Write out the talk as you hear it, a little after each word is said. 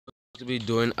to be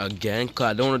doing again because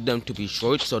I don't want them to be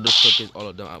short, so just showcase all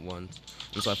of them at once.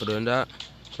 And so after doing that,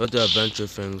 what's the adventure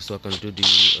thing so I can do the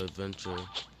adventure.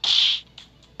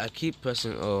 I keep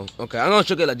pressing okay, I'm gonna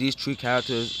showcase like these three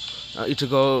characters,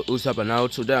 Ichigo, Ussop, and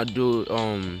Naruto. Then I do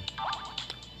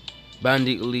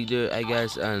Bandit Leader, I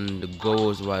guess, and the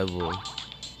Go's rival.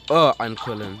 Oh, and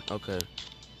Krillin. Okay.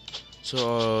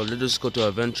 So let's just go to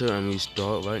adventure and we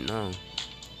start right now.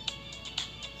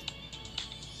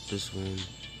 This one.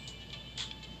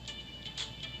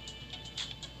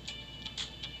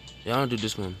 Yeah, I'll do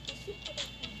this one.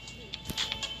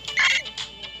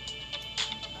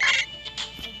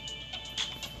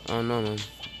 Oh no, man.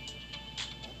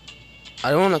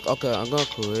 I don't want to. Okay, I'm gonna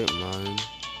create mine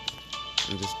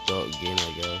and just start again,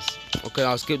 I guess. Okay,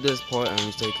 I'll skip this part and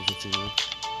we start to continue.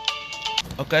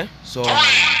 Okay, so we'll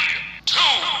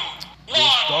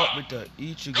start with the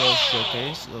Ichigo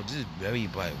showcase. Oh, this is very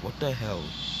bright. What the hell?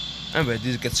 Anyway,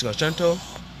 this gets to a Tensho,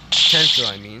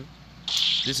 I mean.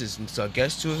 This is Mr.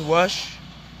 Gets to Wash.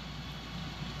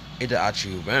 It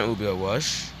actually went will be a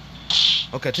wash.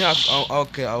 Okay, I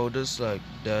will just like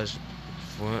dash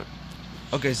front.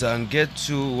 Okay, so I can get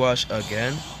to wash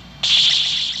again.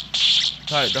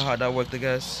 How that worked, I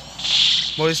guess.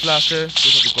 Body slasher,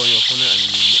 just have to go on your opponent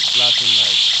and slash him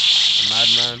like a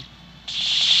madman.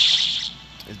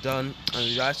 It's done. And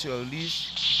you actually unleash.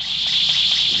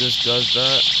 It just does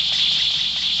that.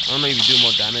 I don't know if you do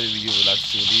more damage if you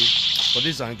relax to release. But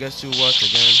this one gets to wash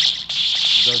again.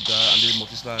 It does that and then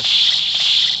multi slash.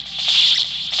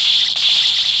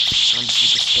 And this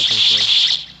is the second show.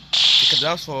 Okay,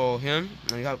 that's for him.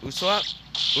 And you have Ussop.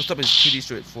 Ussop is pretty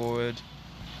straightforward.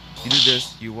 You do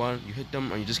this, you hit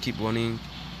them and you just keep running.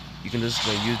 You can just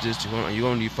like use this to run and you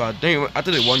only fire. Then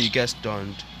after the one you get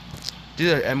stunned.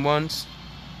 These are the M1s.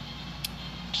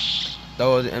 That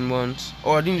was the M1s.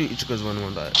 Oh, I didn't do Ichigo's one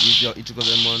that. Use your Ichigo's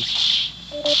M1s.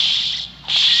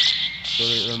 So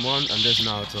the M1 and this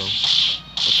Naruto.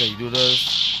 Okay, you do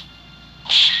this.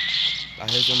 I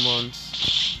hit them once.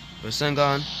 With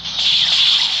Sengan.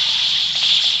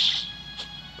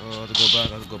 Oh, I have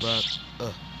to go back.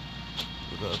 Okay.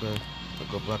 I'll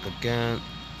go back again.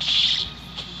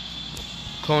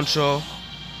 Control.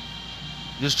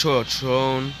 Just throw a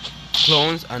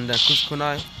clones and then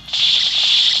Kuskunai.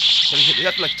 So you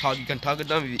have to like target. You can target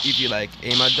them if you like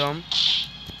aim at them.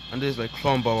 And there's like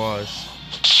clone barrage.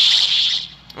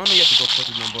 I don't know you have to go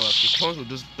 40 number. The clones will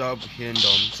just stop hitting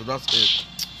them. So that's it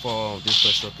for this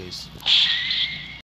first showcase.